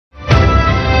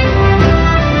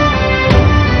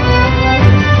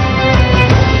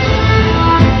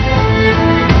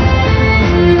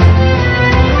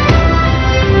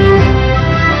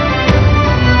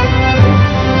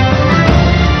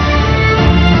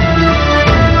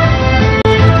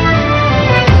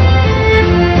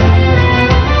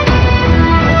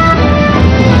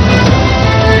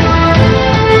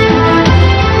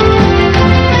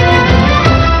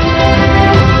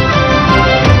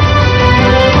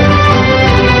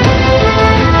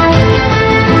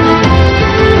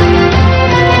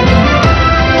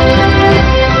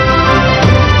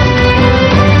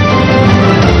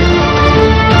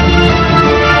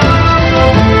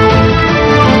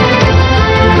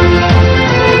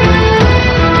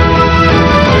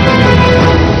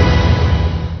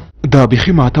دا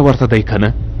بیخي ماته ورته دی که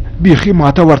نه بیخي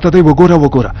ماته ورته دی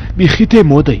وګوره بیخي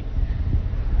تیمو دی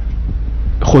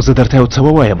خو زه درته یو څه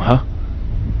ووایم ها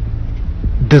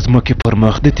د ځمکې پر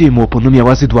مخ د تیمو په نوم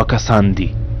یوازې 2 کسان دي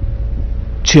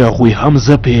چې هغوی هم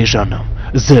زه پیژنم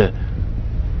زه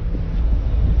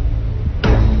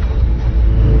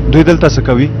دوی دلته څه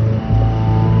کوي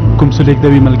کوم څه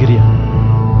لیږدوي ملګریه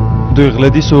دوی غله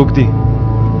دي څوک دي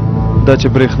دا چې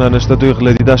برېښنا نشته دوی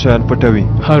غله دي دا شیان پټوي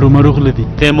هرومرو غله دي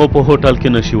تیمو په هوټل کې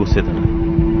نشي اوسېدلی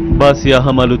باس یا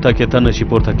هم الوتکې ته نشي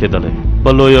پورته کېدلی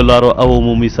په لویو لارو او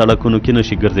عمومي سړکونو کې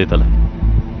نشي ګرځېدلی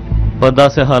په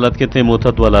داسې حالت کې تیمو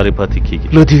ته 2 لارې پاتې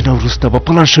کېږي له دې نه وروسته به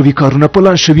پلان شوي کارونه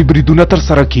پلان شوي بریدونه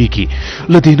ترسره کېږي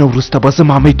له دې نه وروسته به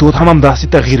زما میتود هم همداسې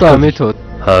تغییر کوي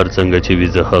هر څنګه چې وي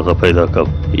زه هغه پیدا کوم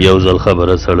یو ځل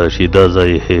خبره سړه شي دا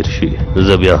ځای هیر شي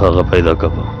زه بیا هغه پیدا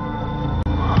کوم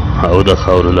او د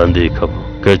خاورو لاندې یې کوم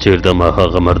که چېرته ما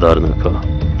هغه مردار نه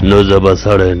کړه نو زه به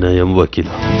سړی نه یم وکیل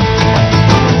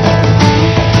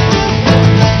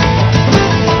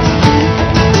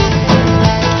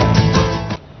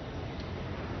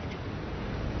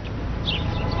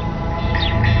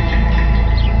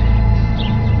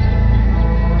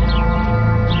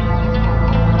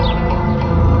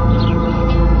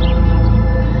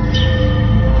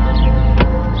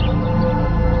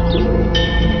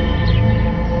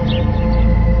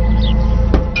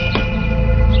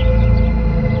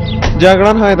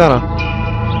جګړن حیدره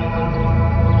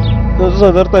زه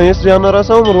درته هېڅ زیان نه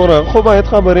رسوم وروره خو باید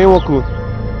خبرې وکړو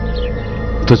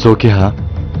ته څوک یې ها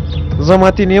زه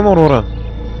متین یم وروره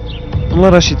له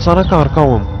رشید سره کار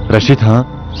کوم رشید ها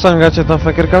څنګه چې ته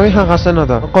فکر کوې هغسې نه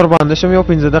ده قربان دې شم یو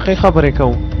 15 دقیقې خبرې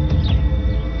کوو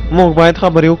موږ باید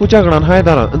خبرې وکړو جګړن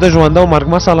حیدره د ژوند او مرګ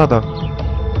مسله ده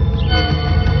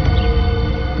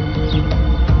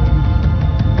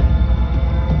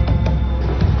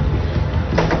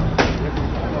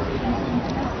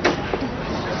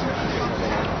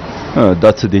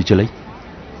دا څه دی جلۍ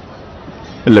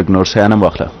لږ نور شیان هم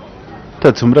واخله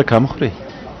ته څومره کم خورې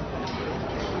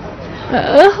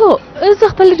هو زه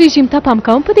خپل رژیم ته پام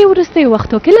کوم په دې وروستیو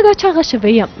وختو کې لږه چاغه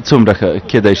شوې یم څومره ښه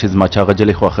کیدای شي زما چاغه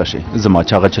جلۍ خوښه شي زما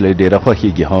چاغه جلۍ ډېره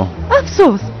خوښېږي ها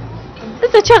افسوس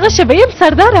زه چاغه شوې یم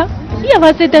سرداره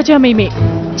یوازې د جامې مې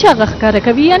چاغه ښکاره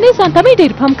کوي یعنې ځان ته مې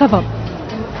ډېر پام کوم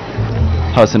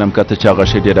حسنم که ته چاغه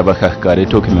شي ډېره به ښه ښکارې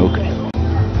ټوکې مې وکړې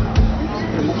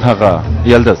هغه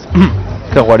یلدز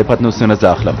که غواړې پتنوسونه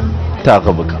زه اخلم ته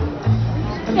هغه وکړه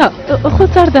خو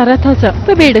سرداره ته زه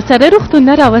په بیړه سره روغتون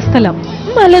نه راوستلم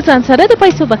ما له ځان سره د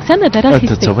پیسو بکسه نه ده راخیستې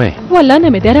ته څه وایې والله نه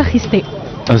مې ده راخیستې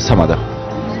سمه ده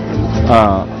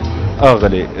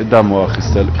اغلې دا مو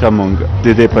اخیستل که مونږ د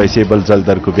دې پیسې بل ځل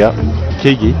درکو بیا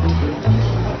کېږي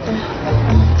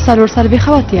 440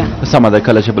 اتیا سمه ده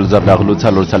کله چې بل ځل راغلو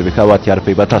 440 اتیا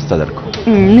روپۍ به تاسو ته درکو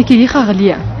نه کېږي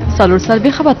ښاغلیه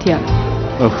 440 اتیا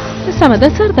سمه ده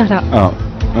سرداره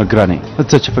ګرانې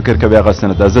څه چې فکر کوې هغسې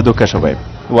نه ده زه دوکه شوی یم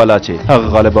والا چې هغه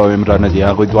غالب او عمران دي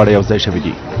هغوی دواړه یو ځای شوي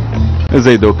دي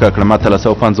زه یې دوکه کړم ما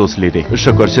 350 لیرې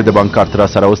شکر چې د بانک کارت را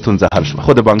سره اوس ستونزه حل شوه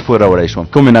خو د بانک پور راوړی شوم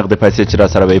کومې نغدې پیسې چې را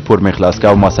سره وې پور مې خلاص کړه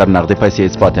او ما سره نغدې پیسې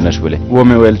هېڅ پاتې نه شولې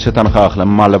ومې ویل چې تنخوا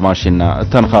اخلم ما له ماشین نه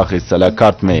تنخوا اخیستله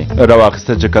کارت مې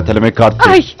راواخیسته چې کتل مې کارت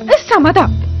ای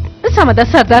سمه ده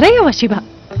سرداره یوه شیبه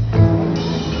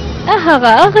هغه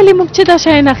اغلې موږ چې دا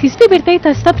شیان اخیستي بېرته یې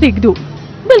تاسو ته پرېږدو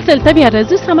بل ځل ته بیا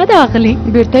راځو سمه ده اغلې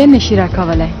بېرته یې نشي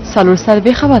راکولی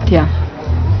 440 اتیا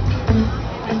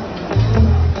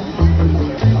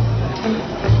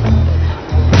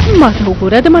ما ته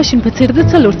وګوره د ماشین په څېر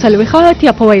د 440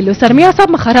 اتیا په ویلو سره مې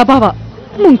اعصاب مه خرابوه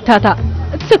موږ تا ته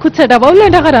څه کوڅه ډبه او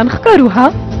لنډه غران ښکارو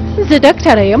ها زه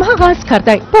ډاکټره یم هغه عسکر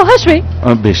دی پوهه شوې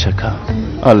بېشکه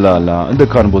الله الله د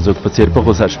کان بزرګ په څېر په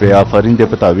غوسه شوې آفرین دې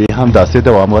په تاوي همداسې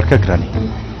دوام ورکړه ګرانې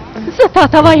زه تا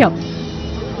ته وایم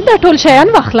دا ټول شیان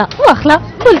واخله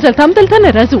بل ځل ته هم دلته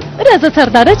نه راځو راځه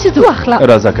سرداره چې ځو واخله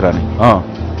راځه ګرانې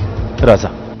راځه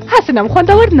هسې نه م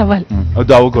خوندور نه ول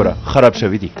دا وګوره خراب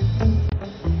شوي دي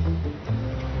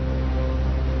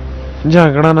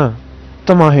جګړنه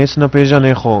ته ما هېڅ نه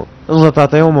پېژنې خو زه تا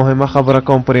ته یو مهمه خبره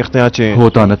کوم په رښتیا چې هو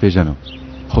تا نه پېژنم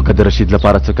خو که د رشید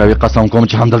لپاره څه کوي قسم کوم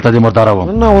چې همدلته دې مرداره وم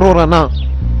نه وروره نه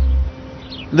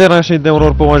د رشید د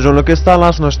ورور په وژلو کې ستا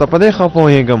لاس نشته په دې ښه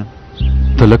پوهېږم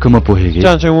ته لکه مه پوهېږې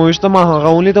چا چې وویشته ما هغه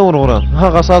ولیده وروره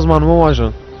هغه سازمان وواژه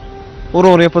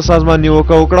ورور یې په سازمان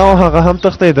نیوکه وکړه او هغه هم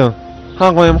تښتېده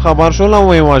هغوی هم خبر شول او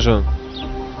ویې واژه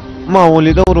ما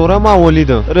ولیده وروره ما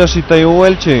ولیده رشید ته یې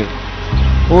وویل چې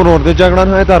ورور د جګړن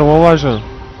حیدر وواژه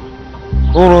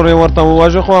ورور یې ورته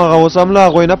وواژه خو هغه اوس هم له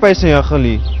هغوی نه پیسې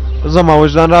اخلي زما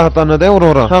وجدان راحته نه دی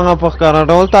وروره هغه په ښکاره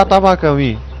ډول تا تباه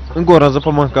کوي ګوره زه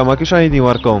په محکمه کې شاهدي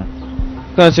ورکوم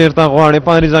که چېرته غواړې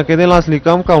په عریضه کې دې لاسلیک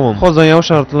هم کوم خو زه یو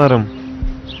شرط لرم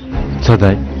څه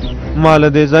دی ما له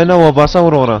دې ځای نه وباسه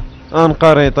وروره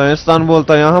انقرې ته استانبول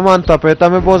ته یا هم انتپې ته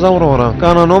مې بوځه وروره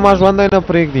که نه نو ما ژوندی نه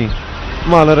پرېږدي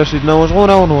ما له رشید نه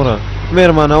وژغوره وروره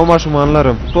مېرمنه او ماشومان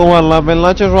لرم په والله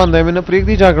بالله چې ژوندی مې نه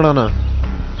پرېږدي جګړه نه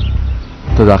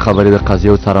ته دا خبرې د قضیې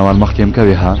او څارنوال مخکې هم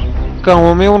کوې ها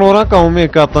کوم یې وروره کوم یې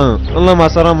که ته له ما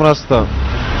سره مرسته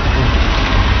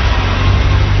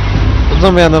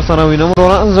زه بیا در سره وینم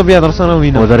وروره زه بیا در سره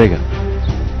وینم ودرېږه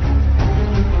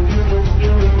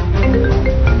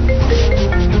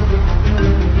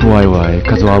وای وای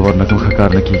که ځواب ورنکړم ښه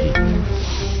کار نه کېږي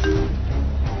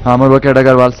امر وکړه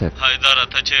ډګروال صاحب حیدره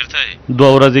ته چیرته یې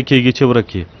 2 ورځې کېږي چې ورک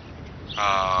یې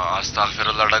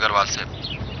استغفرالله ډګروال صاحب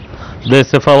د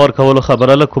استعفا ورکولو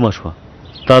خبره له کومه شوه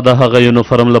تا د هغه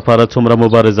یونیفرم لپاره څومره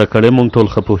مبارزه کړې موږ ټول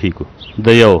ښه پوهېږو د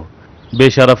یو بې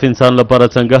شرف انسان لپاره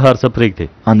څنګه هر څه پرېږدې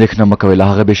اندېښنه مه کوئ له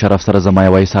هغه بې شرف سره زما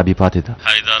یوه حسابي پاتې ده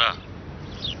حیدره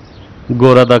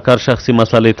ګوره دا کار شخصي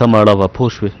مسالې ته مه اړوه پوه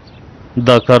شوې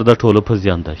دا کار د ټولو په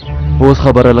زیان دی اوس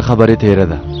خبره له خبرې تېره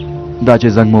ده دا چې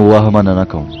زنګ مو ووهه مننه نه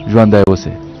کوم ژوندی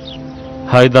اوسې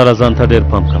حیدره ځان ته ډېر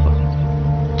پام کوه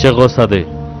چې غوسه دی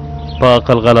په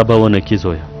عقل غلبه ونه کړي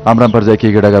زویه امرم پر ځای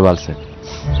کېږي ډګروال صاحب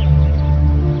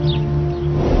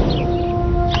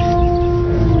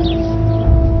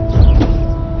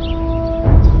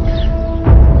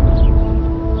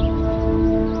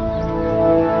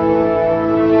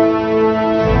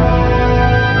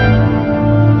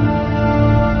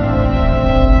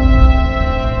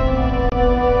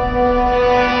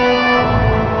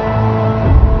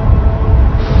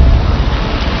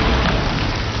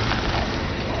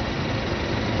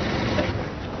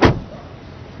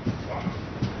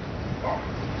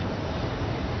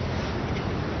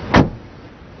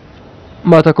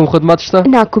ما ته کوم خدمت شته؟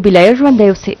 ناکوبیلایه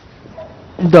ژوندی اوسې.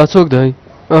 دا څوک دی؟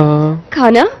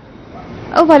 کانه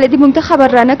والدې موږ ته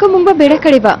خبر رانه که موږ به بیړه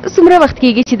کړې وه. څومره وخت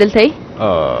کېږي چې دلته یې؟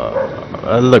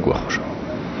 لږ وخت شو.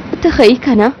 ته ښه یې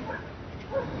که نه؟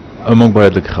 موږ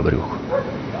باید لږ خبرې وکړو.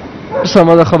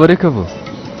 سمه ده خبرې کوو.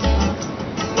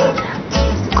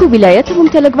 کوبیلایه ته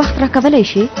موږ ته لږ وخت راکولی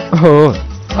شي؟ هو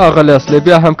اغلې اصلي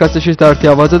بیا هم که څه شي ته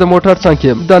اړتیا وه زه د موټر څنګ کې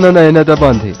یم دننه یې نه ده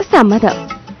باندې. سمه ده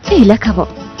هیله کوم.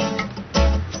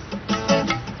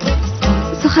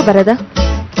 څه خبره ده؟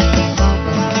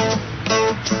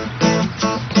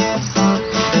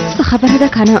 څه خبره ده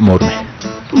که نه؟ مور مې.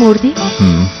 مور دې؟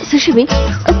 څه شوي؟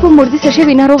 په مور دې څه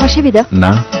شوي؟ ناروغه شوې ده؟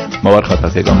 نه مه وارخطا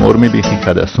کېږه مور مې بیخي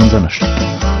ښه ده ستونزه نشته.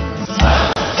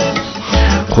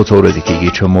 خو څو ورځې کېږي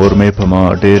چې مور مې په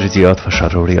ما ډېر زیات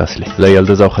فشار راوړي اصلي. له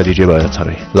یلدز او خدیجې باید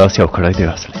څاروي لاس یو کړی دی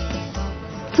اصلي.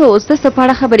 ته اوس د څه په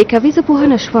اړه خبرې کوې زه پوهه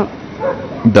نه شوم.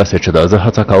 داسې چې دا زه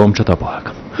هڅه کوم چې تا پوهه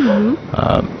کړم.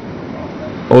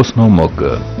 اوس نو موږ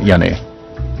یعنې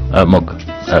موږ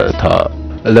تا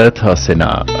له تاسې نه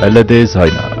له دې ځای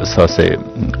نه ستاسې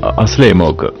اصلي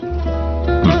موږ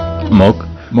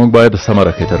باید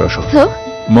سمره کې ته راشو. څه؟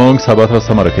 موږ سبا ته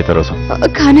سمره کې ته راځو.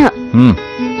 که نه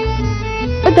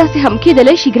داسې هم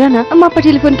کېدلی شي ګرانه. ما په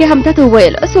ټلیفون کې هم تاته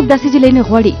وویل څوک داسې جلۍ نه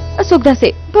غواړي څوک داسې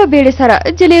په بیړې سره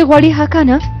جلۍ غواړي ها که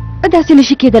نه داسې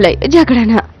نشي کېدلی جګړه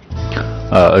نه.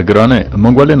 ګرانې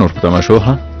موږ ولې نور په تمه شو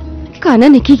ها؟ که نه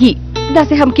نه کېږي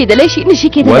داسې هم کېدلی شي نشي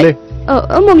کېدلی.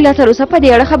 موږ لا تر اوسه په دې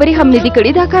اړه خبرې هم نه دي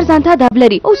کړي. دا کار ځان ته ادب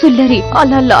لري اصول لري.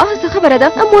 الله الله څه خبره ده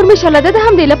مور مې شله ده د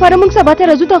همدې لپاره موږ سبا ته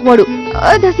راځو ته غواړو.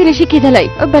 داسې نشي کېدلی.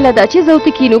 بله دا چې زه او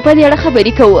ته کینو په دې اړه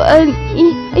خبرې کوو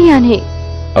یعنې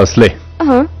اصلي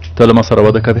ته له ما سره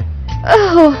واده کوې؟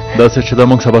 هو داسې چې دا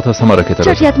موږ سبا ته سمره کې ته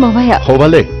راځو. چټیات مه وایه. خو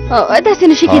ولې؟ داسې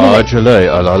نشي کېدلی. اجلۍ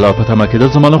الله په تمه کېدل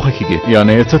زما نه خوښېږي.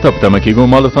 یعنې څه ته په تمه کېږو؟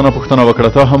 ما له تا نه پوښتنه وکړه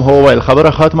تا هم هو وویل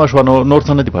خبره ختمه شوه نو نور څه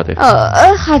نه دي پاتې.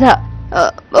 ښه ده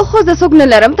خو زه څوک نه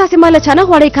لرم. تاسې ما له چا نه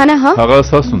غواړئ که نه؟ هغه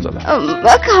ستا ستونزه ده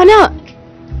که نه.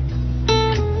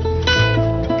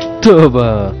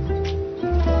 توبه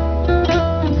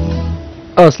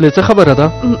اصلي څه خبره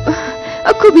ده؟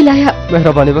 کوبیلایه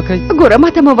مهرباني وکړئ ګوره ما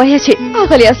ته مه وایه چې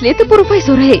اغلې اصلي ته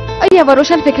پروفیسور یې یوه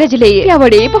روشن فکره جلۍ یې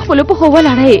پیاوړې یې په خپلو پښو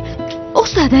ولاړه یې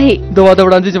استاده یې د واده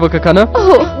وړاندیز یې وکړه که نه؟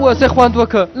 اوس یې خوند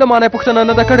وکړه له ما نه یې پوښتنه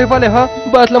نه ده کړې ولې ها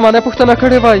باید له ما نه یې پوښتنه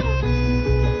کړې وای.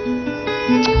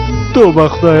 توبه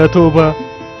خدایه توبه.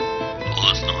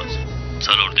 اوس نو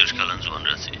 40 کلن ځوان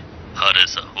رسي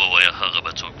حارثه ووایه هغه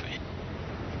به څوک وي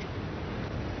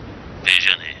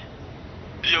پیژنې؟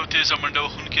 یو تیزه منډه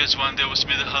وهونکی ځوان دی اوس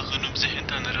مې د هغه نوم ذهن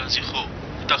ته نه راځي خو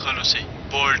تخلصي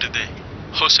بولډ دی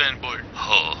حسین بولډ.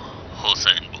 هو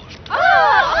حسین بولډ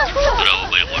راو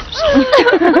به یې غواړو سوا.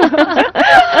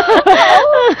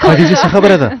 خدیجه څه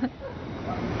خبره ده؟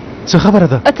 څه خبره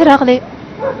ده؟ ته راغلې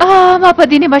ما په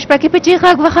دې نیمه شپه کې په چیغ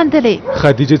غږ وخندلې.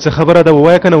 خدیجې څه خبره ده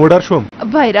ووایه که نه وډار شوم.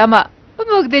 بایرامه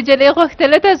موږ د جلۍ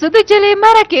غوښتلو ته ځو، د جلۍ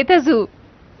مرکې ته ځو.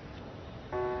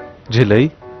 جلۍ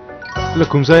له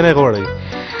کوم ځای نه غواړئ؟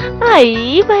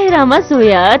 ای بایرامه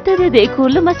زویا ته د دې کور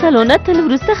له مسلو نه تل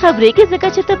وروسته خبرې کې ځکه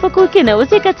چې ته په کور کې نه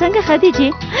اوسې که څنګه خدیجې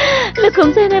له کوم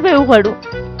ځای نه به یې وغواړو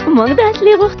موږ د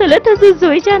اصلي غوښتلو ته ځو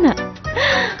زوی جانه.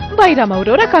 بایرامه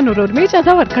وروره که نو ورور مې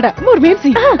اجازه ورکړه مور مې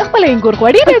ځي خپله انګور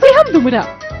غواړي راځي هم دومره.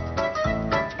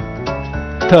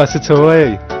 تاسې څه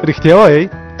وایئ رښتیا وایئ؟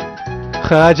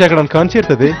 ښه جګړن خان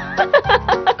چېرته دی؟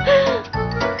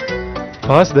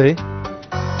 پاس دی؟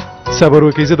 صبر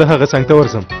وکړئ زه د هغه څنګ ته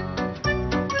ورځم.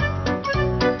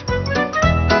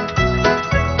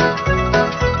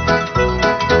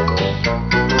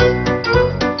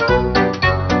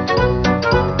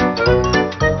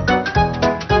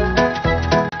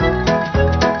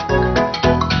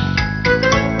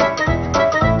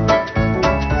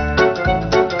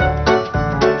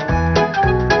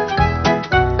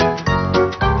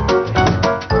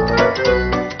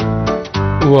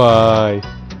 وای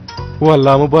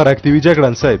والله مبارک دی وي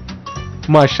جګړن صاحب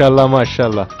ماشاءالله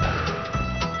ماشاءالله.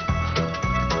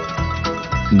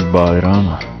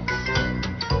 بایرامه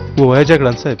ووایه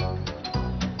جګړن صاحب.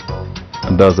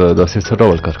 دا زه داسې څه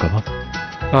ډول کار کوم؟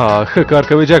 ښه کار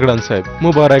کوي جګړن صاحب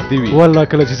مبارک دی وي. والله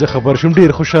کله چې زه خبر شوم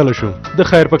ډېر خوشحاله شوم. د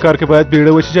خیر په کار کې باید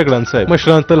بیړه وشي جګړن صاحب.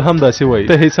 مشران تل هم داسې وایي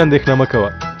ته هیڅ اندېښنه مه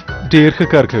کوه ډېر ښه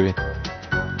کار کوي.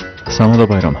 سمه ده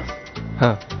بایرامه.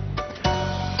 ها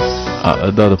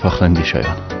دا د پخلنځي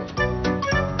شیان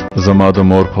زما د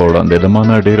مور په وړاندې له ما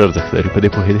نه ډېر ارزښت لري. په دې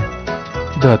پوهېدې؟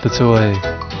 دا ته څه وایې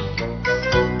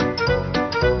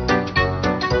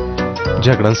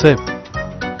جګړن صاحب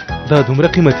دا دومره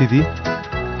قیمتي دي؟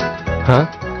 ها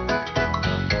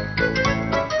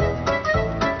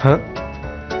ها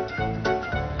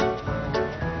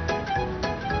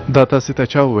دا تاسې ته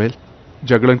چا وویل؟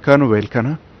 جګړن خان وویل که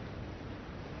نه؟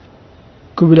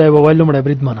 کوبیلای وویل لومړی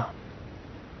بریدمنه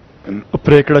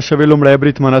پرېکړه شوې لومړی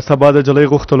بریدمنه سبا د جلۍ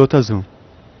غوښتلو ته ځو.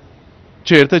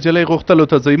 چېرته جلۍ غوښتلو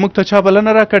ته ځئ؟ موږ ته چا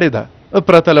بلنه راکړې ده؟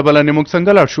 پرته له بلنې موږ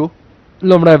څنګه لاړ شو؟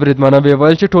 لومړی بریدمنه ویې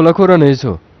ویل چې ټوله کورنۍ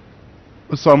ځو.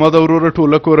 سمه ده وروره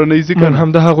ټوله کورنۍ ځي که نن هم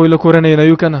د هغوی له کورنۍ نه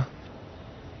یو که نه؟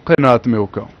 قناعت مې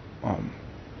وکړ.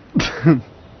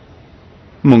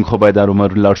 موږ خو باید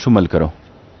هرومرو لاړ شو ملګرو.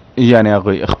 یعنې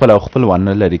هغوی خپل او خپلوان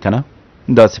نه لري که نه؟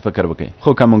 داسې فکر وکړئ.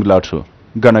 خو که موږ لاړ شو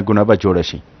ګڼه ګونه به جوړه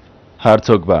شي. هر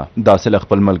څوک به داسې له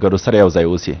خپل ملګرو سره یو ځای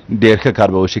اوسي. ډېر ښه کار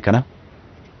به وشي که نه؟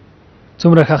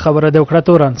 څومره ښه خبره دې وکړه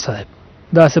تورن صاحب.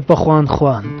 داسې په خوند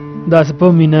داسې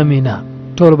په مینه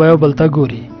ټول به یو بل ته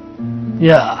ګوري.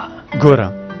 یا ګوره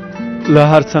له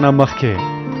هر څه نه مخکې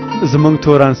زموږ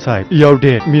تورن صاحب یو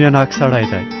ډېر مینه ناک سړی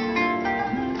دی.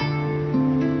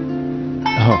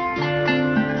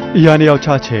 یعنې یو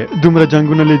چا چې دومره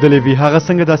جنګونه لیدلی وي هغه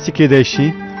څنګه داسې کیدی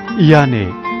شي؟ یعنې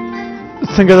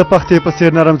څنګه د پختې په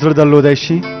څېر نرم زړه درلودی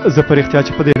شي؟ زه په رښتیا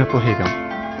چې په دې نه پوهېږم.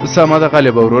 سمه ده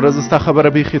غالبه وروره زه ستا خبره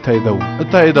بیخي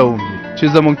تاییدوم چې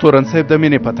زموږ تورن صاحب د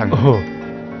مینې پتنګ. هو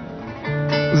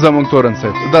زموږ تورن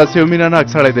صاحب داسې یو مینه ناک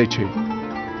سړی دی چې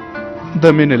د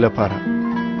مینې لپاره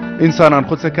انسانان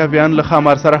خو څکویان له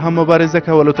ښامار سره هم مبارزه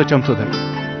کولو ته چمتو دی.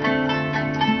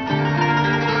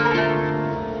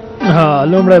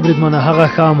 لومړی بریدمنه هغه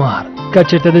ښامار که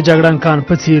چېرته د جګړن خان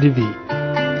په څېر وي.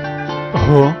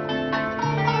 هو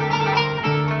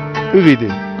وي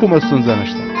دی کومه ستونزه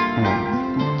نشته.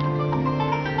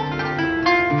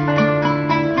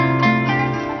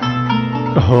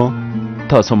 هو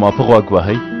تاسو ما په غوږ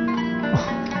وهئ؟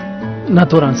 نه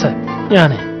تورن صاحب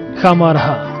یعنې ښامار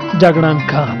جګړن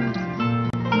خان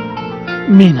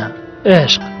مینه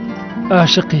عشق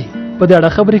عاشقي په دې اړه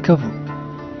خبرې کوو.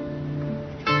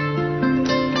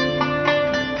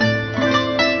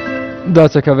 دا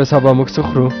څه کوې سبا موږ څه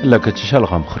خورو؟ لکه چې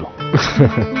شلغم خورو.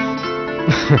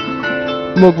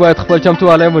 موږ باید خپل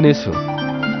چمتووالی ونیسو.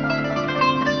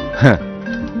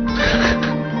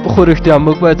 خو رښتیا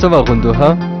موږ باید څه واغوندو؟ ها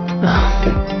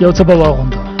یو څه به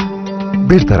واغوندو.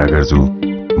 بیرته راګرځو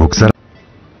موږ سره.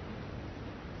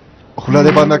 خوله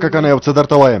دې بنده که که نه یو څه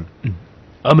درته وایم.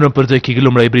 امرم پر ځای کېږي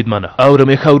لومړی بریدمنه. اورم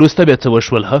یې ښه وروسته بیا څه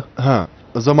وشول؟ ها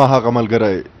زما هغه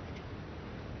ملګری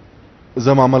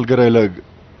لږ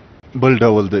بل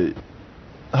ډول دی.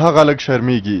 هغه لږ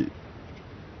شرمیږي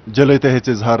جلۍ ته هیڅ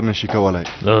اظهار نشي کولی.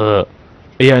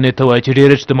 یعنې ته وایې چې ډېر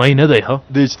اجتماعي نه دی؟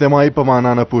 د اجتماعي په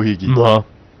معنا نه پوهېږي.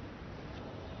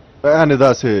 یعنې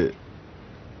داسې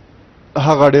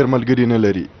هغه ډېر ملګري نه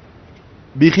لري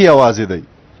بیخي یوازې دی.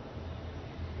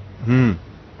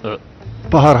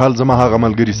 په هر حال زما هغه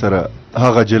ملګري سره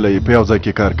هغه جلۍ په یو ځای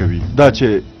کې کار کوي دا چې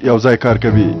یو ځای کار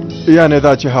کوي یعنی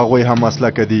دا چې هغوی هم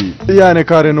مسلکه دي یعنی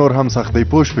کار یې نور هم سخت دی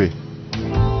پوه شوې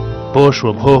پوه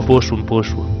شوم هو پوه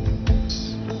شوم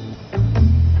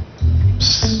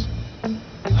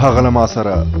هغه له ما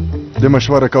سره د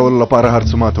مشوره کولو لپاره هر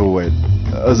څه ماته وویل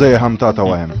زه یې هم تا ته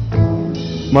وایم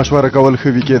مشوره کول ښه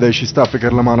وي کېدای شي ستا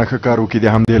فکر له مانه ښه کار وکړي د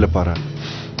همدې لپاره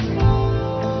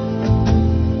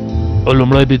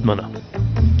لومړی بریدمنه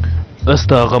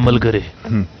ستا هغه ملګرې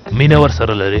مینه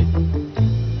ورسره لرې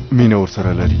مینه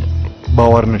ورسره لري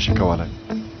باور نشي کولی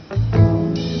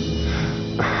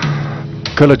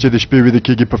کله چې د شپې ویده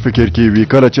کېږي په فکر کې وي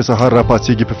کله چې سهار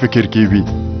راپاڅېږي په فکر کې وي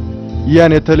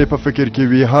یعنې تل په فکر کې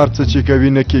وي هر څه چې کوي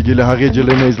نه کېږي له هغې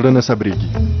جلۍ نه یې زړه نه صبرېږي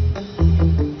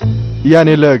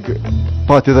یعنې لږ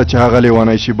پاتې ده چې هغه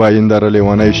لیونی شي باینداره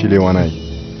لیونی شي لیونی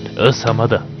سمه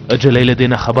ده جلۍ له دې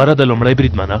نه خبره ده لومړی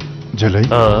بریدمنه جلۍ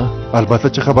البته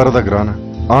چې خبره ده ګرانه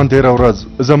ان تېره ورځ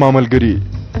زما ملګري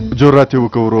جرأت یې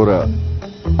وکړ وروره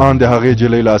ان د هغې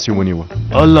جلۍ لاس یې ونیوه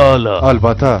الله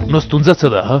البته نو ستونزه څه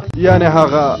ده یعنې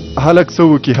هغه هلک څه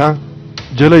وکړي ها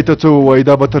جلۍ ته څه ووایي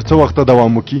دا به تر څه وخته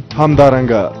دوام وکړي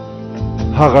همدارنګه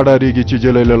هغه ډارېږي چې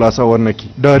جلۍ له لاسه ورنه کړي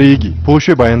ډارېږي پوه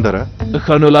شوې بایندره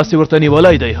ښه نو لاس یې ورته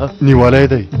نیولی دی نیولی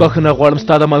دی بخښنه غواړم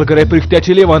ستا د ملګری په رښتیا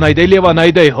چې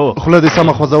لیونی دی هو خوله دې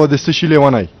سمه خوځوه د څه شي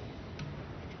لیونی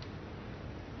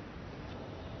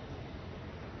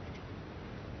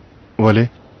ولې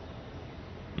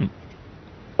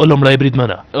لومړی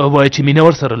بریدمنه وایي چې مینه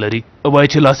ورسره لري وایي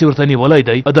چې لاس یې ورته نیولی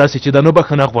دی داسې چې دا نو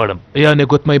بخښنه غواړم یعنې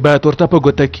ګوتمی باید ورته په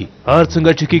ګوته کړي هر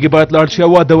څنګه چې کېږي باید لاړ شي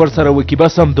او واده ورسره وکړي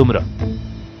بس همدومره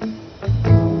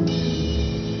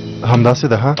همداسې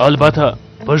ده ها البته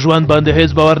په ژوند باندې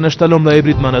هیڅ باور نشته لومړی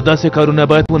بریدمنه داسې کارونه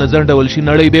باید ونه ځنډول شي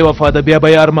نړۍ بې وفا ده بیا به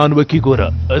یې ارمان وکړي ګوره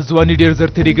ځواني ډېر زر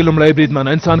تېرېږي لومړی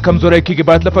بریدمنه انسان کمزوری کېږي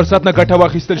باید له فرصت نه ګټه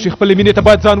واخیستل شي خپلې مینې ته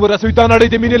باید ځان ورسوي دا نړۍ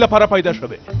د مینې لپاره پیدا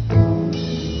شوې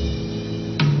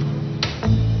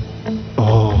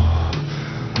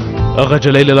هغه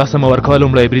جلۍ له لاسه مه ورکوه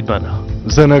لومړی بریدمنه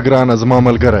زه نه ګرانه زما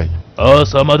ملګری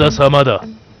سمه ده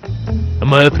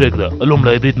مه یې پرېږده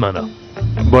لومړی بریدمنه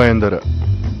بایندره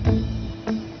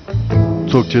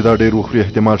څوک چې دا ډېر وخوري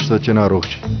احتمال شته چې ناروغ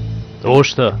شي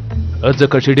شته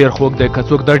ځکه چې ډېر خوږ دی که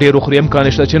څوک دا ډېر وخوري امکان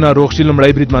شته چې ناروغ شي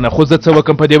لومړی بریدمنه خو زه څه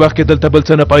وکړم په دې وخت کې دلته بل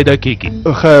څه نه پیدا کېږي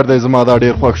خیر دی زما دا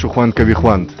ډېر خوښ شو خوند کوي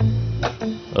خوند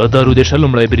دارو دې شه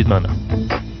لومړی بریدمنه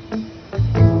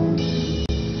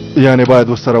یعنې باید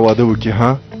ورسره واده وکړي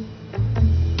ها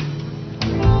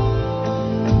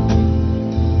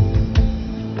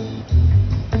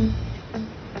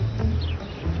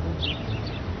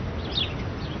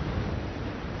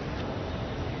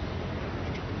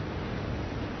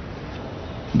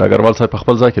ډګروال صاحب په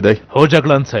خپل ځای کې دی هو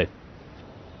جګړن صاحب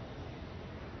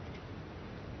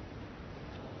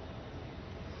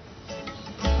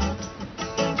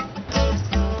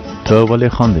ته ولې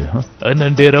خاندې ها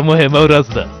نن ډېره مهمه ورځ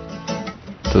ده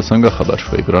ته څنګه خبر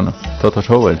شوې ګرانه تا ته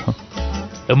څه وویل ها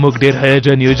موږ ډېر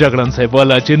هیجان یو جګړن صاحب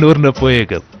والا چې نور نه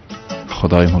پوهېږم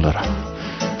خدای مو لره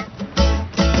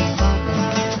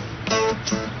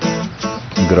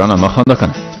ګرانه مه خانده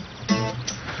کنه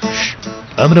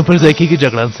امر پر ځای کېږي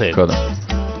جګړن صاحب ښه ده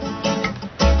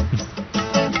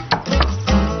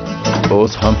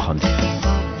اوس هم خاندي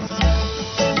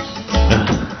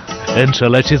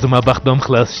انشاءالله چې زما بخت به هم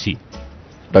خلاص شي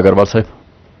ډګروال صاحب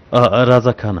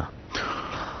راځه کنه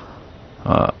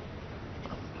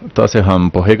تاسې هم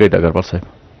پوهېږئ ډګروال صاحب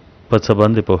په څه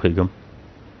باندې پوهېږم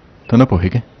ته نه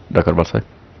پوهېږې ډګروال صاحب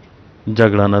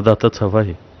جګړانه دا ته څه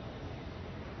وایي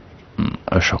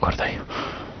شکر دی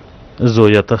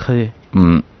زویه ته ښه یې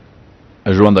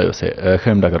ژوندی اوسئ ښه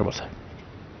یم ډګروال صاحب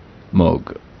موږ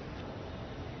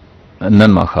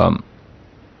نن ماښام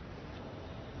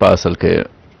په اصل کې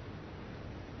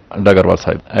ډګروال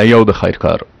صاحب یو د خیر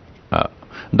کار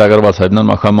ډګروال صاحب نن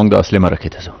ماښام موږ د اصلي مرکې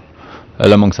ته ځو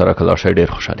له موږ سره که لاړ شئ ډېر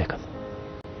خوشحاله کړم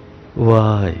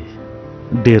وای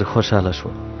ډېر خوشحاله شو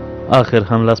آخر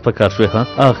هم لاس په کار شوې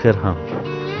ها آخر هم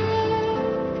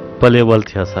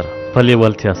په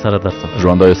لیوالتیا سره درځم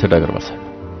ژوندی اوسئ ډګروال صاحب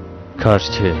کاش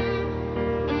چې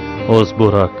اوس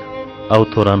بوراک او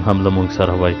توران هم له موږ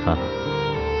سره وای کنه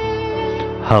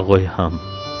هغوی هم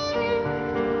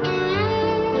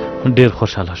ډېر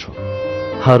خوشحاله شو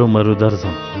هرومرو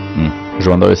درځم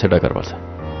ژوندی اوسئ ډګروال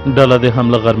صاحب ډله دې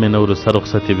هم له غرمې نه وروسته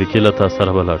رخصتي وکړي له تا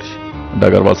سره به لاړ شي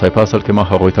ډګروال صاحب په اصل کې ما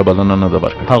هغوی ته بلنه نه ده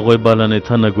ورکړې هغوی بلنې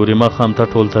ته نه ګوري ماښام ته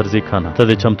ټول درځي کنه ته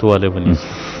دې چمتووالی ونیسه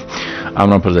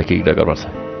امر پر ځای کېږي ډګروال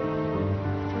صاحب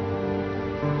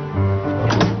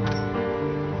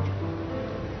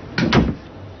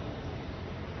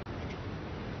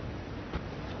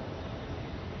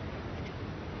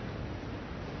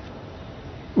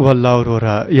والله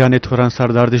وروره یعنې تورن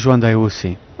سردار دې ژوندی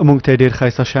اوسي موږ ته یې ډېر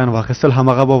ښایسته شیان واخیستل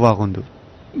همهغه به واغوندو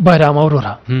بایرام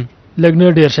وروره لږ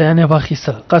نه ډېر شیان یې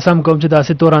واخیستل قسم کوم چې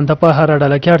داسې تورن ته په هره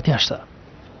ډله کې اړتیا شته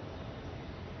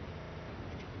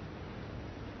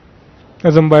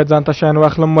زم باید ځان ته شیان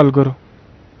واخلم ملګرو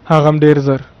هغه هم ډېر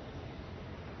زر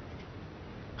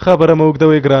خبره مو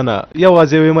اوږدوئ ګرانه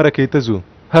یوازې یوې مرکې ته ځو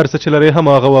هر څه چې لرئ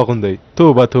هماغه واغوندئ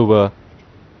توبه توبه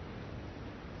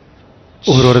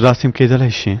وروره داسې هم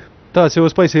کېدلی شي تاسې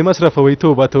اوس پیسې مصرفوئ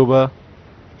توبه توبه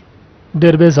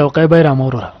ډېر بې ذوقی بایرام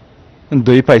وروره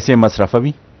دوی پیسې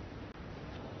مصرفوي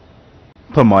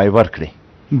په ما یې ورکړې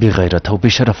بې غیرته او بې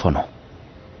شرفانو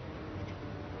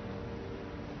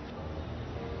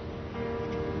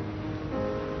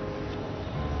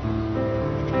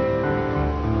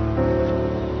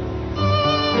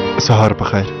سهار په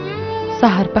خیر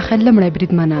سهار په خیر لمړی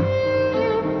بریدمنه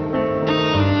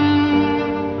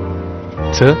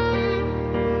څه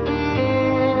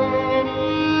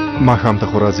ماښام ته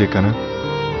خو راځې که نه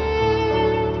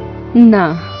نه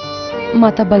ما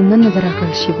ته بلنه نه ده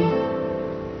راکړل شوې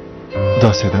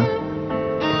داسې ده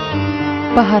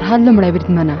په هر حال لمړی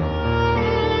بریدمنه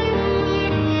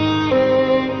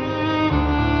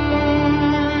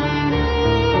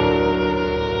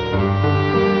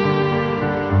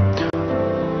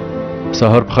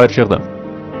سهار په خیر چغدم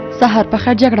سهار په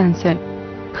خیر جګړن صاحب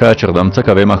ښه چغدم څه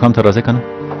کوې ماښام ته راځې که نه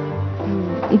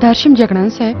درشم جګړن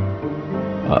صاحب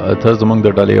ته زموږ د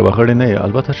ډلې یوه غړې نه یې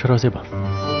البته چې راځې به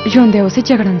ژوندی اوسې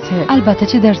جګړن صاحب البته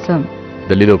چې درسم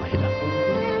د لیدو په هیله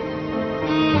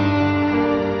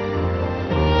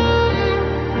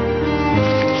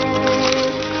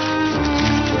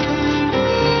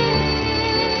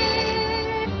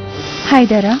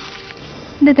هایدره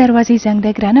د دروازې زنګ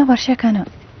دی ګرانه ورشه کنه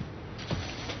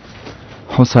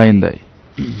حسین دی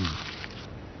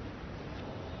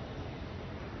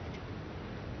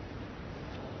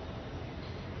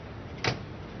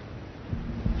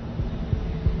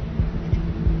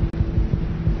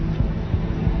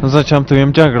زه چمتو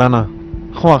یم جګړنه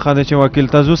خواښه دی چې وکیل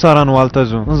ته ځو څارنوال ته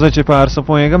ځو زه چې په هر څه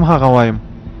پوهېږم هغه وایم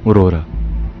وروره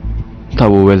تا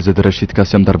وویل زه د رشید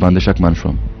کس یم در باندې شکمن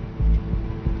شوم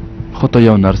خو ته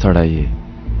یو نر سړی یې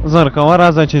زر کوه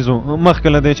راځه چې ځو مخکې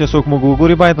له دې چې څوک موږ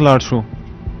وګوري باید لاړ شو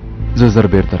زه زر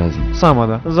بیرته راځم سمه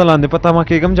ده زه لاندې په تمه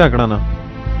کېږم جګړنه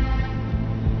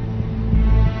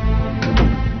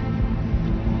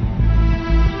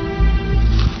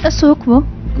څوک و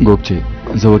ګوبچې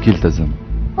زه وکیل ته ځم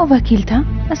او وکیل ته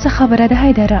څه خبره ده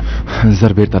هایدره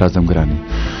زر بیرته راځم ګرانې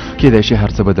کېدای شي هر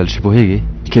څه بدل شي پوهېږې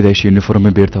کېدای شي یونیفورم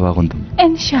مې بیرته واغوندم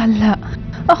انشاءالله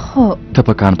خو ته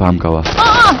په کان پام کوه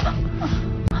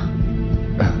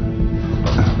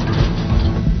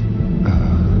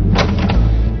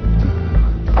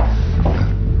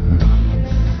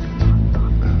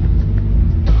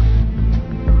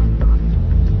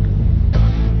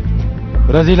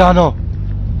رزیلانو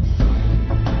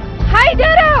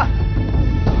هایدره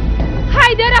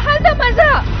هایدره هلته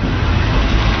مزه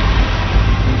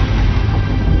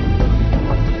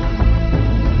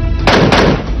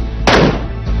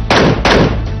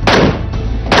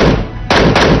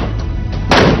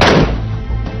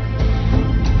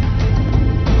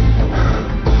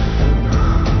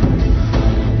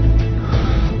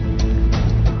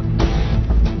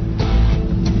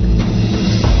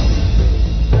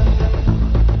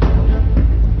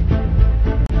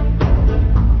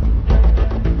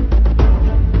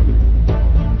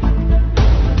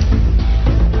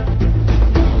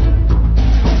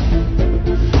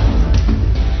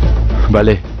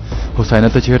بله حسینه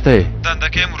ته چیرته یې دنده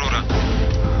کې یم وروره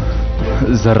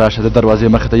زر راشه د دروازې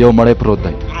مخې ته یو مړی پروت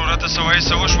دی وروره ته څه وایې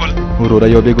څه وشول وروره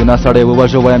یو بې ګناه سړی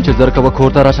ووژه وایم چې زر کوه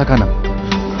کور ته راشه که نه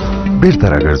بیرته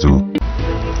راګرځو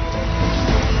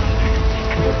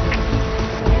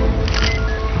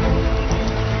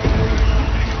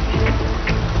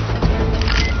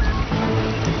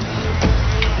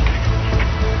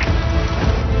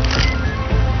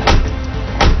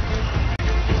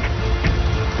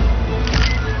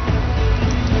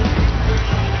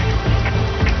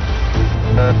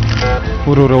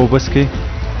وروره اوبه څښې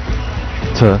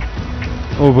څه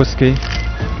اوبه څښې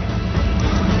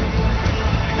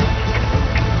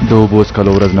د اوبو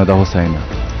څښلو ورځ نه ده حسینه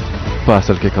په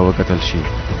اصل کې که وکتل شي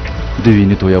د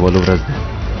وینې تویولو ورځ ده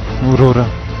وروره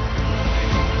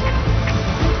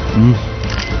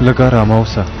لږ ارامه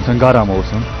اوسه څنګه ارامه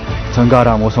اوسم څنګه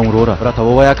ارامه اوسم وروره راته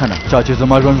ووایه که نه چا چې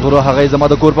زما ژوند ژغورو هغه یې زما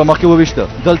د کور په مخ کې وویشته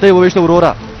دلته یې وویشته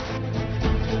وروره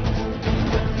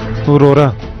وروره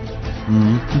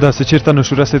داسې چېرته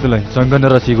نشو رسېدلی څنګه نه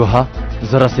رسېږو ها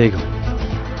زه رسېږم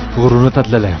غرونو ته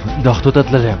تللی یم دښتو ته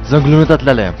تللی یم ځنګلونو ته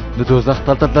تللی یم د دوزخ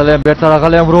تل ته تللی یم بېرته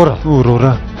راغلی یم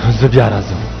وروره زه بیا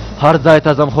راځم هر ځای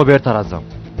ته ځم خو بېرته راځم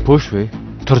پوه شوې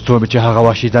تر څو مې چې هغه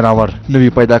وحشي ځناور نوي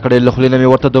پیدا کړی له خولې نه مې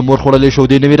ورته د مور خوړلې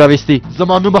شودې نه وي راویستي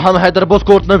زما نوم هم حیدر بوس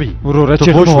کوټ نه وي وروره چې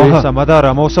مو واه سمه ده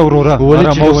ارامه اوسه وروره ولې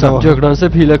چې جګړن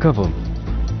صاحب هیله کوم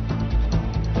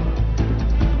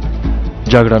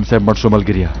جګړن صاحب مړ شو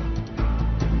ملګريه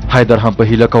حیدر هم په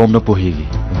هیله کوم نه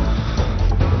پوهیږي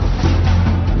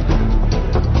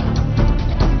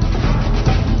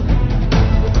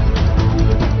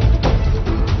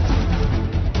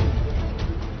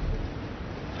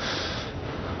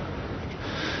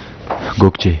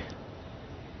ګوګچې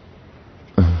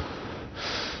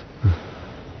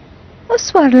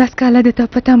څوارلس کاله د تا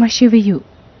په تمه شوي یو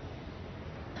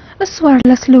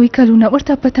 14 لوی کلونه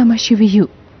ورته په تمه شوي یو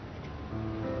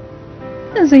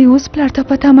زه یې اوس پلار ته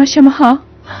په تمه شم ها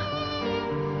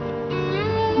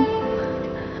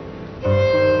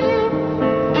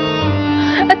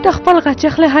ته خپل غچ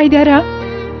اخله حیدره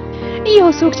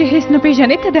یو څوک چې هیڅ نه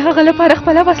پېژنې ته د هغه لپاره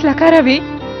خپله وسله کاروې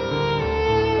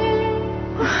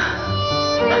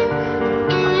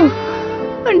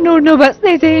نور نو بس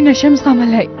دی زه یې نشم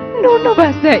زغملی نور نو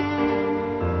بس دی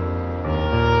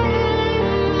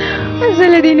زه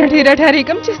له دې نه ډېره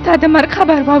ډارېږم چې ستا د مرګ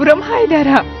خبر واورم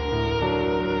حیدره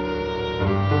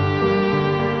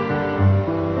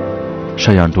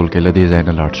شیان ټول کې له دې ځای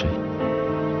نه لاړ شئ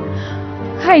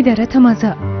حیدره ته مه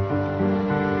ځه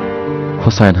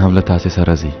حسین هم له تاسې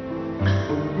سره ځي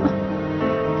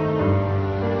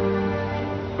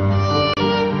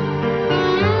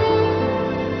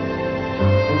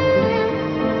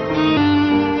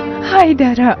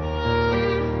حیدره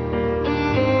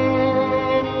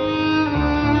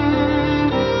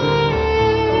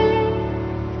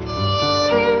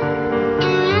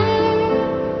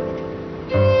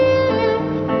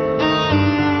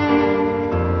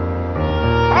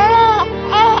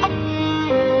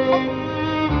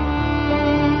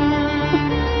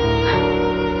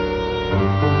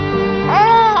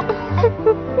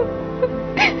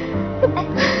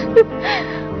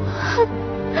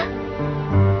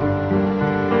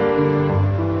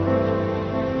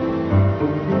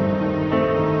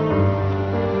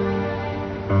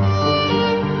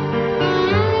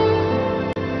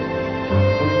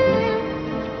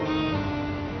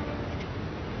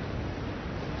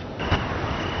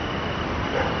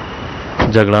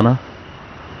جګړانه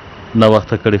نه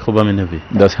وخته کړې خو به مې نه وي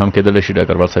داسې هم کېدلی شي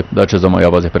ډګروال صاحب دا چې زما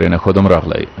یوازې پرې نه ښودم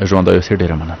راغلی ژوندی اوسې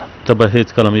ډېره مننه ته به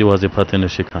هېڅکله م یوازې پاتې نه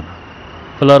شي کنه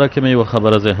په لاره کې مې یوه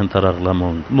خبره ذهن ته راغله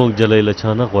موږ جلی له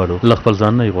چا نه غواړو له خپل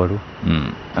ځان نه یې غواړو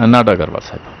نه ډګروال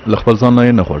صاحب له خپل ځان نه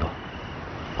یې نه غواړو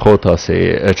خو تاسې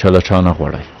چې له چا نه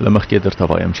غواړئ له مخکې درته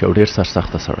وایم چې یو ډېر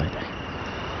سرسخته سړی دی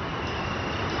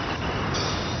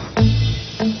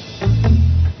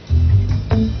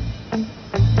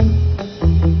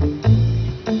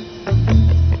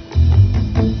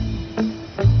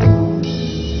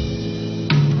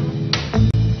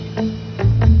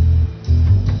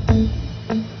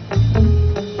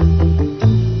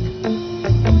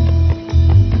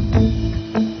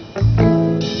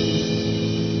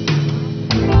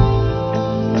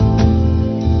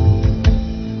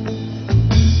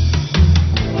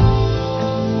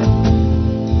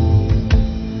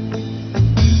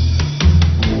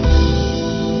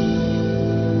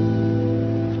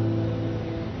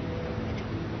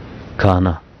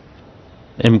کانه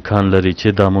امکان لري چې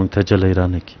دا مونږ ته جلی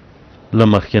رانه کي له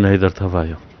مخکې نه یې درته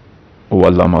وایم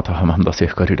والله ما ته هم همداسې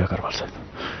ښکاري ډګروال صاحب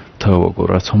ته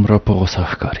وګوره څومره په غوسه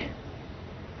ښکاري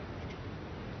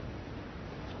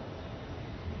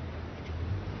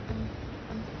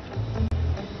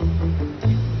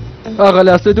هغه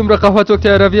لاس ته دومره قهوه څوک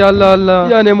تیاروي الله الله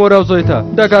یعنې مور او زوی ته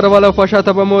ډګروال او پاشا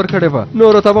ته به مور کړې وه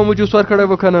نورو ته به مو جوس ورکړی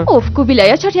و که نه اوف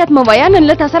کوبیلایا چټیات مه وایه نن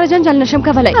له تا سره جنجال نشم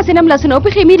کولی هسې نه م لاسونه او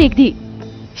پښې مې رېږدي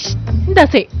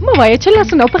داسې مه وایه چې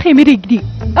لاسونه او پښې مې رېږدي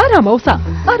ارامه اوسه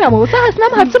ارامه اوسه هسنه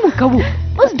هم هر څه موږ کوو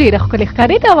اوس ډېره ښکلې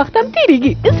ښکارې دا وخت هم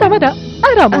تېرېږي سمه ده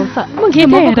ارامه اوسه موږ یې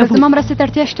تیاروو زما مرستې ته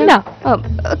اړتیا شته نه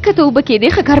که ته اوبه کېدې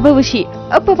ښه کار به وشي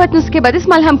په پتنوس کې به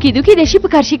دسمال هم کېدو کېدای شي په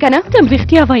کار شي که نه ته م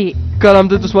رښتیا وایې کلام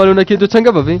د دسمالونه کېدو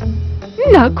څنګه به وي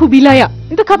نه کوبیلایا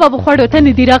د کبابو خوړو ته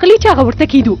نه دي راغلي چې هغه ورته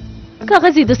کېدو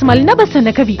کاغذي دسمالونه به څه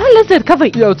نه کوي هله زر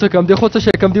کوئ یو څه کم دی خو څه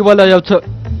شی کم دی ولا یو څه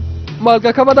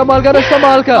مالګه کمه ده مالګه نشته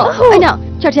مالګه نه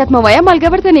چټیات مه وایه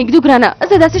مالګه ورته نږدو ګرانه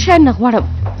زه داسې شیان نه غواړم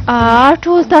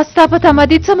ټول دا ستا په تمه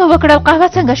دي څه مې وکړل قهوه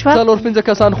څنګه شوه 4-5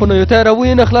 کسان خو نه یو تیاروو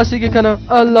یې نه خلاصېږي که نه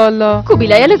الله الله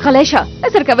کوبیلایا لږ غلی شه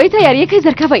زر کوئ تیارې کوئ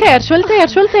زر کوئ تیار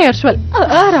شول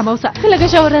ارامه اوسه ته لږه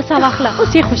ژوره ساه واخله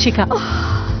اوس یې خوشي که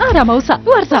ارامه اوسه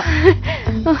ورځه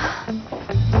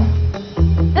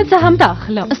زه هم دا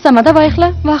اخلم. سمه ده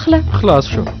واخله واخله. خلاص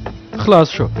شو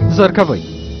خلاص شو. زر کوئ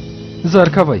زر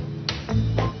کوئ.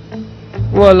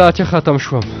 والله چې ختم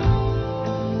شوم.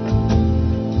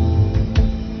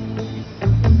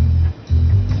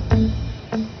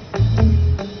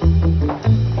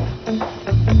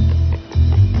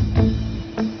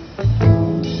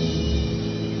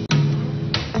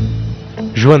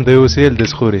 ژوند دی اوس یې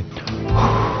دس خوري.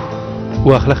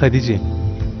 واخله خدیجه.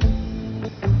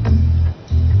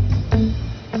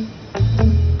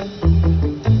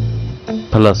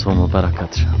 په لاسو مو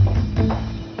برکت شه.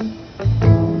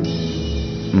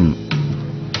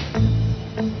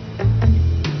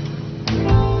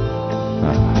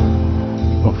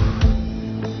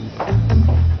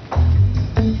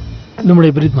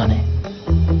 لومړی بریدمنې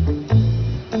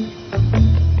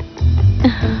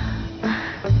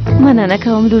مننه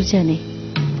کوم لور جانې.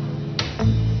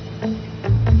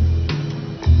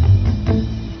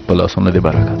 په لاسونو دې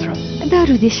برکت شه.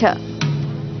 دارو دې شه.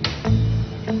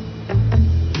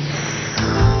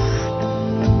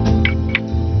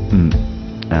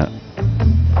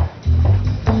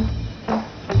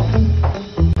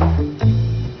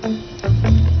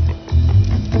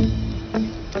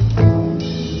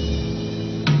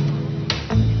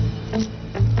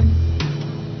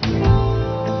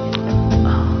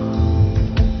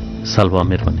 سلوا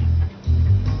مهرباني.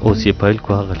 اوس یې پیل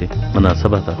کو اغلې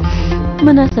مناسبه ده.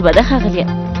 مناسبه ده ښاغلیه.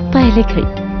 پیل یې کړئ.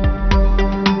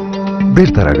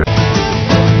 بیرته راګرځه.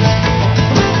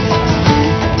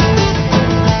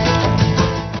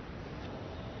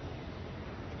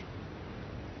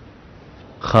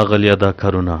 ښاغلیه دا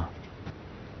کارونه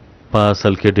په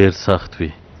اصل کې ډېر سخت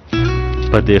وي.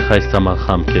 په دې ښایسته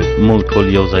ماښام کې موږ ټول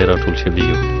یو ځای راټول شوي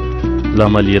یو.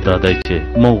 لامل یې دا دی چې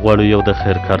موږ غواړو یو د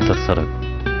خیر کار ترسره کړو.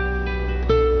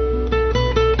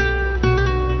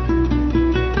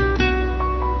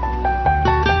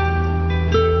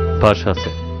 پاشا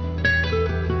سه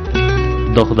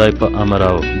د خدای په امر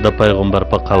او د پیغمبر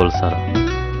په قول سره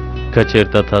که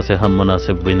چېرته تاسې هم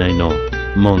مناسب وینئ نو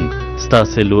موږ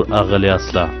ستاسې لور اغلې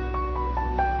اصله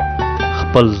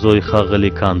خپل زوی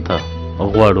ښاغلي کان ته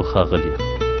غواړو. ښاغلي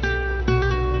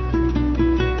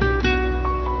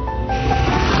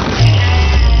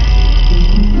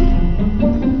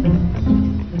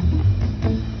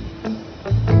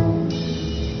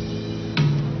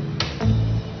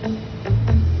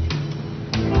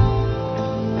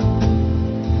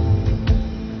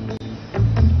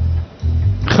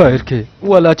خیر کې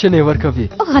ولا چې نه ورکوي.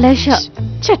 غلی شه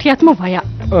چټیات مو وایه.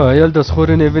 ایل د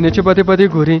سخورې نه وینې چې بدې بدې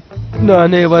ګوري. نه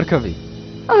نه ورکوي.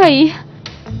 ای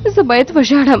زه باید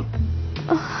وژاړم.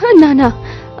 نه نه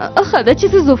ښه ده چې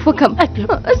زه زوف وکم.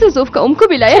 زه زوف کوم کو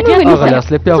بلایه نه ونیسم. هغه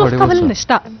اصلي پیاوړی زوف کول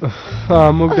نشته.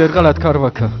 موږ ډېر غلط کار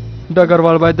وکړ.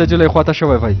 ډګروال باید د جلۍ خواته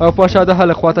شوی وای او پاشا د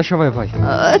هلک خواته شوی وای.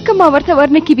 که ما ورته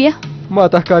ورنکي بیا ما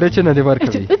ته ښکاري چې نه دې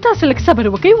ورکوي. تاسو لږ صبر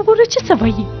وکئ وګورئ چې څه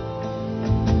وایي.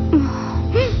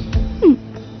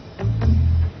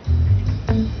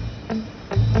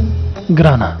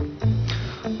 ګرانه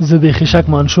زه بیخي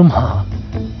شکمن شوم. ها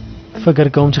فکر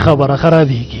کوم چې خبره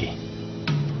خرابېږي.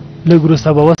 لږ وروسته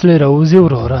به وسلې راوځي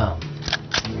وروره.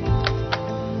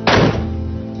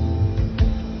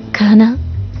 کانه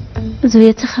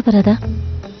زویه څه خبره ده؟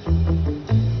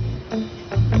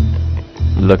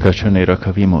 لکه چې نه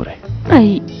راکوي مورې.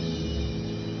 ای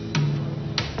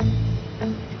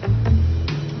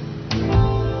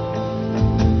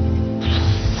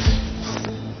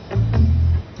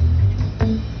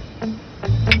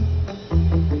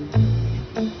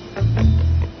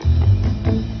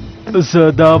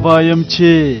زه دا وایم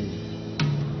چې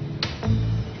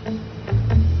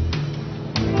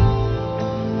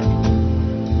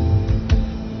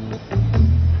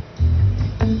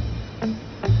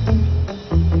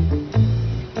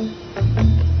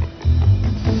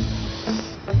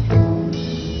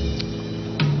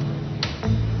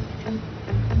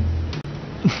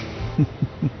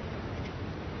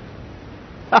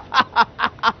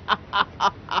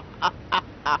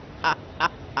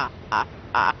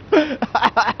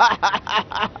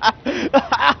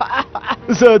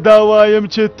زه دا وایم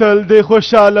چې تل دې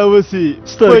خوشحاله وسی.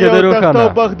 سترګې دې روښانه. په یو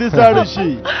بخت دې ساړه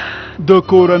شي. د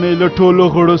کورنۍ له ټولو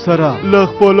غړو سره له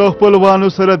خپلو خپلوانو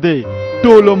سره دی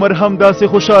ټول عمر هم داسې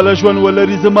خوشحاله ژوند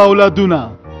ولري زما اولادونه.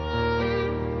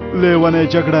 لیونی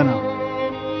جګړنه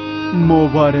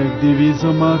مبارک دې وي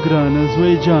زما ګرانه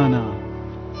زوی جانه.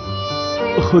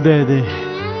 خدای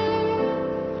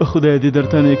دې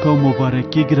درته نیک او مبارک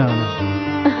کړي ګرانه.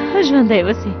 ژوندی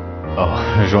اوسې.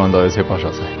 ژوندی اوسې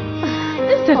پاشا صاحب.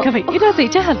 زر کوئ راځئ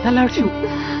چې هلته لاړ شو.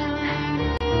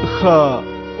 ښه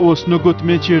اوس نو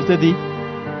ګوتمې چیرته دي؟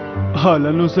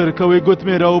 حالا نو زر کوئ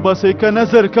ګوتمې راوباسئ که نه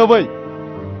زر کوئ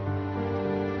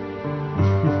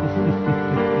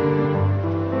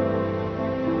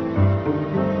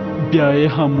بیا یې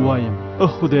هم وایم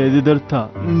خدای دې درته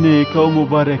نیک او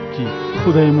مبارک کړي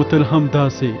خدای مو تل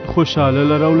همداسې خوشحاله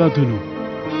لره اولادونو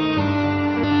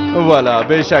والا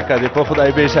بېشکه دی په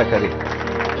خدای بېشکه دی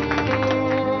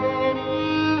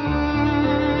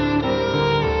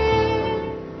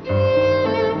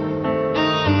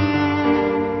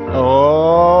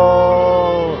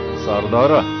اوه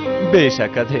سرداره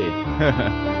بېشکه دی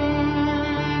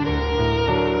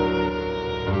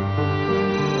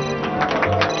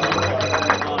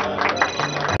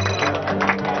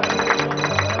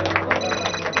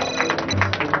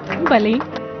بله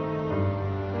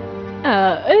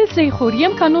زه خور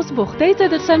یم که نو اوس بوخته یې زه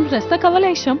درسره مرسته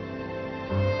کولی شم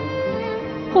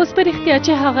خو اوس په رښتیا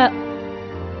چې هغه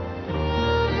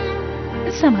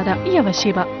سمه ده یوه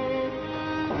شیبه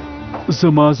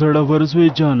زما زړور زوی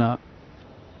جانه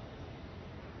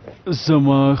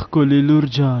زما ښکلې لور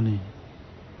جانې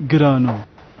ګرانو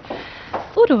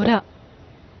وروره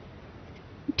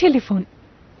ټلیفون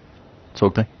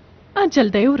څوک دی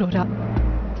جلدی وروره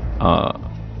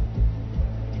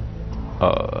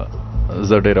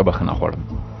زه ډېره بخښنه غواړم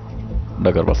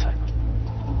ډګروال صاحب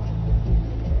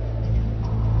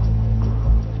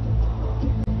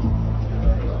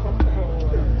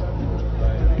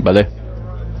بله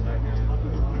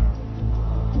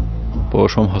پوه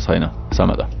شوم حسینه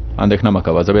سمه ده اندېښنه مه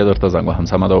کوه زه بیا درته زنګ وهم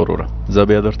سمه ده وروره زه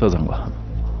بیا درته زنګ وهم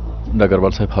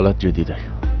ډګروال صاحب حالت جدي دی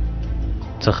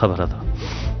څه خبره ده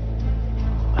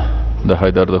د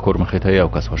حیدر د کور مخې ته یو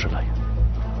کس وژلی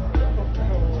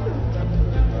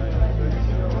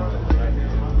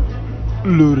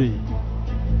لوري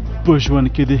په ژوند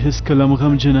کې د هیڅکله هم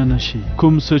غمجنه نشي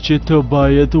کوم څه چې ته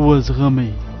باید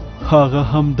وزغمې هغه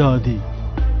هم دا دی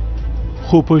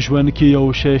خو په ژوند کې یو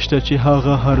شی شته چې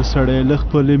هغه هر سړی له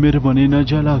خپلې مېرمنې نه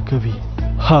جلا کوي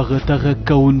هغه ته غږ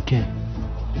کوونکی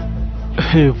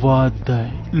هېواد دی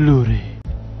لورې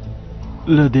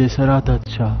له دې سره عادت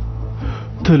شه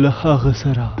ته له هغه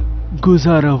سره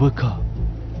ګزاره وکړه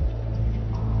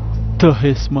ته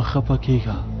هېڅ مه خفه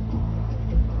کېږه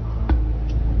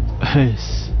هېڅ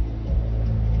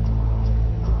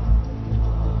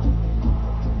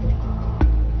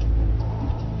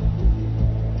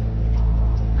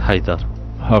حیدر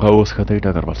هغه اوس ښه دی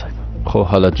ډګروال صاحب خو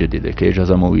حالت جدي دی که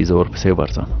اجازه مو وي زه ورپسې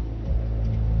ورځم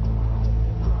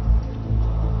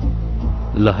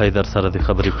له حیدر سره دې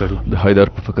خبرې کړي د حیدر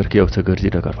په فکر کې یو څه ګرځي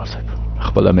ډګروال صاحب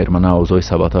خپله مېرمنه او زوی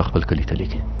سبا ته خپل کلي ته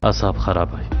لیکي اعصاب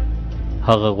خرابوي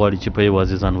هغه غواړي چې په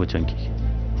یوازې ځان وجنګېږي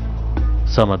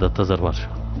سمه ده ته زر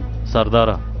ورشه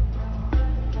سرداره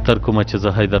تر کومه چې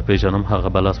زه حیدر پیژنم هغه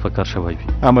به لاس په کار شوی وي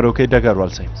امر وکړئ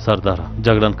ډګروال صاحب سرداره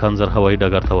جګړن خان زر هوایي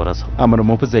ډګر ته ورسوه امر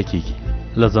مو په ځای کېږي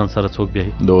له ځان سره څوک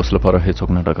بیایي د اوس لپاره هېڅوک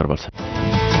نه ډګروال صاحب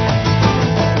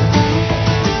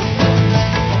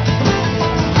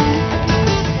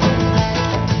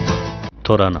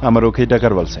تورانه امر وکړئ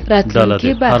ډګروال صاحب ډاله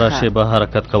دې هره شیبه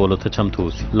حرکت کولو ته چمتو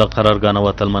اوسي له قرارګانه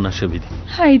وتل منع شوي دي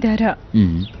حیدره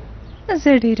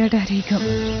زه ډېره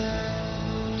ډارېږم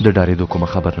د ډارېدو کومه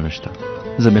خبره نشته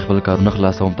زه مې خپل کارونه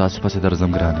خلاصوم تاسې پسې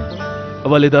درځم ګرانې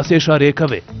ولې داسې اشارې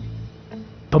کوې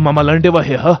په ما ملنډې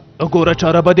وهې ها ګوره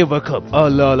چاره به دې وکړم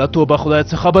الله الله توبه خدای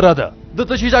څه خبره ده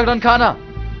دلته شي جګړن خانه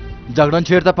جګړن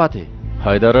چېرته پاتې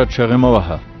حیدره چغې مه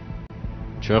وهه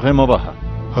چغې مه وهه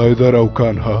حیدر او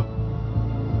کان ها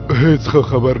هیڅ ښه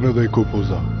خبر نه دی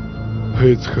کوپوزا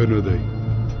هیڅ ښه نه دی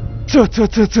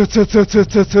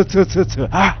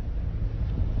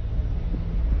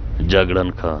جګړن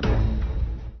خان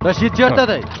رشید چېرته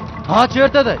دی ها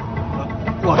چېرته دی